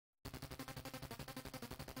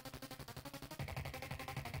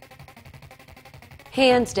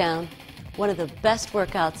Hands down, one of the best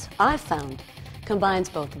workouts I've found combines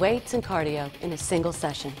both weights and cardio in a single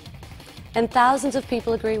session. And thousands of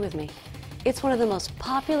people agree with me. It's one of the most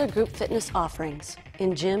popular group fitness offerings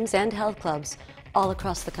in gyms and health clubs all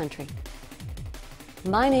across the country.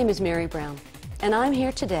 My name is Mary Brown, and I'm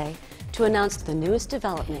here today to announce the newest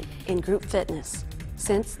development in group fitness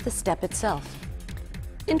since the STEP itself.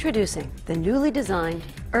 Introducing the newly designed,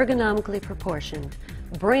 ergonomically proportioned,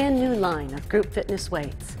 brand new line of group fitness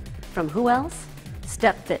weights. From who else?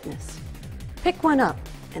 STEP Fitness. Pick one up,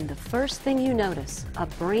 and the first thing you notice, a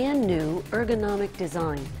brand new ergonomic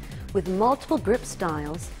design with multiple grip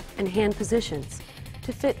styles and hand positions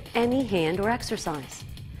to fit any hand or exercise.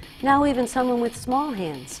 Now even someone with small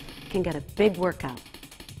hands can get a big workout.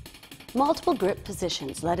 Multiple grip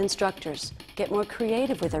positions let instructors get more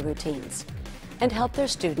creative with their routines and help their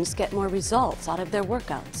students get more results out of their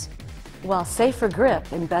workouts, while safer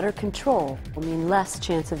grip and better control will mean less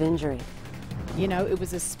chance of injury. You know, it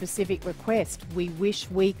was a specific request. We wish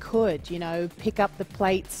we could, pick up the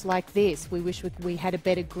plates like this. We wish we had a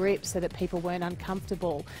better grip so that people weren't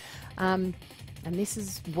uncomfortable. And this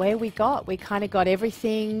is where we kind of got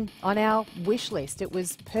everything on our wish list. It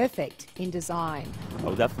was perfect in design. I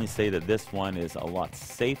would definitely say that this one is a lot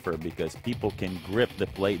safer because people can grip the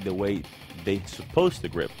plate the way they're supposed to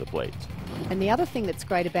grip the plate. And the other thing that's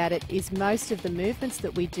great about it is most of the movements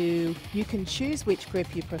that we do, you can choose which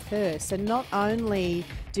grip you prefer. So not only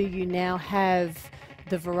do you now have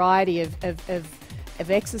the variety of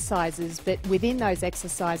exercises, but within those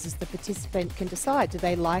exercises the participant can decide, do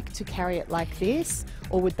they like to carry it like this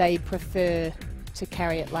or would they prefer to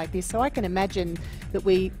carry it like this? So I can imagine that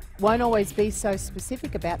we won't always be so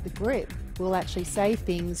specific about the grip. We'll actually say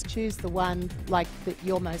things, choose the one that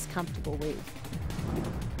you're most comfortable with.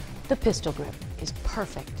 The pistol grip is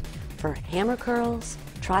perfect for hammer curls,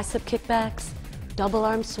 tricep kickbacks, double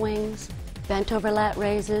arm swings, bent over lat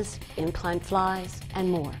raises, incline flies, and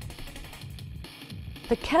more.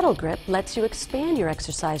 The kettle grip lets you expand your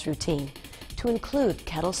exercise routine to include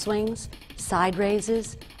kettle swings, side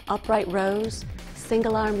raises, upright rows,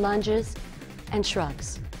 single arm lunges, and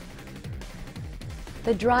shrugs.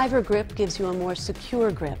 The driver grip gives you a more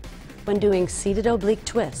secure grip when doing seated oblique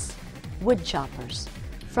twists, wood choppers,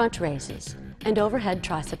 front raises, and overhead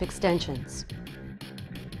tricep extensions.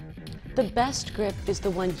 The best grip is the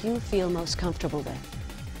one you feel most comfortable with.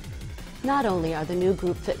 Not only are the new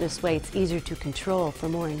group fitness weights easier to control for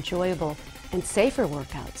more enjoyable and safer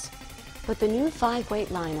workouts, but the new 5-weight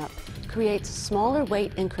lineup creates smaller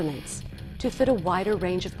weight increments to fit a wider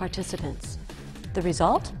range of participants. The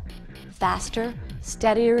result? Faster,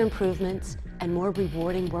 steadier improvements and more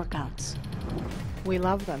rewarding workouts. We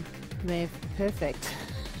love them. They're perfect.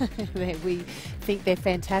 We think they're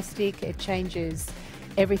fantastic. It changes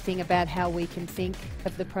everything about how we can think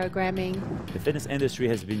of the programming. The fitness industry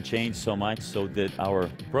has been changed so much so that our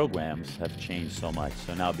programs have changed so much.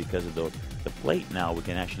 So now because of the plate now, we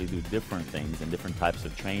can actually do different things and different types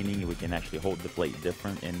of training. We can actually hold the plate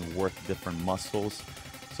different and work different muscles.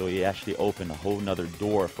 So it actually opened a whole nother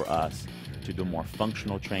door for us to do more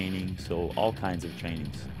functional training, so all kinds of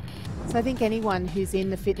trainings. So I think anyone who's in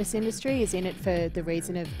the fitness industry is in it for the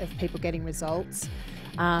reason of people getting results.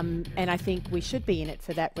 And I think we should be in it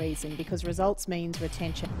for that reason, because results means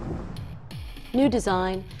retention. New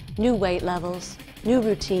design, new weight levels, new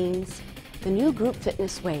routines. The new group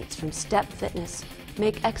fitness weights from STEP Fitness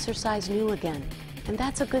make exercise new again, and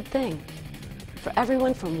that's a good thing for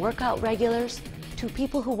everyone from workout regulars to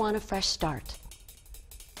people who want a fresh start.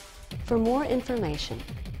 For more information,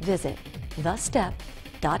 visit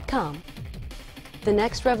thestep.com. The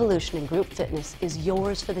next revolution in group fitness is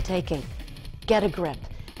yours for the taking. Get a grip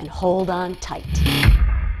and hold on tight.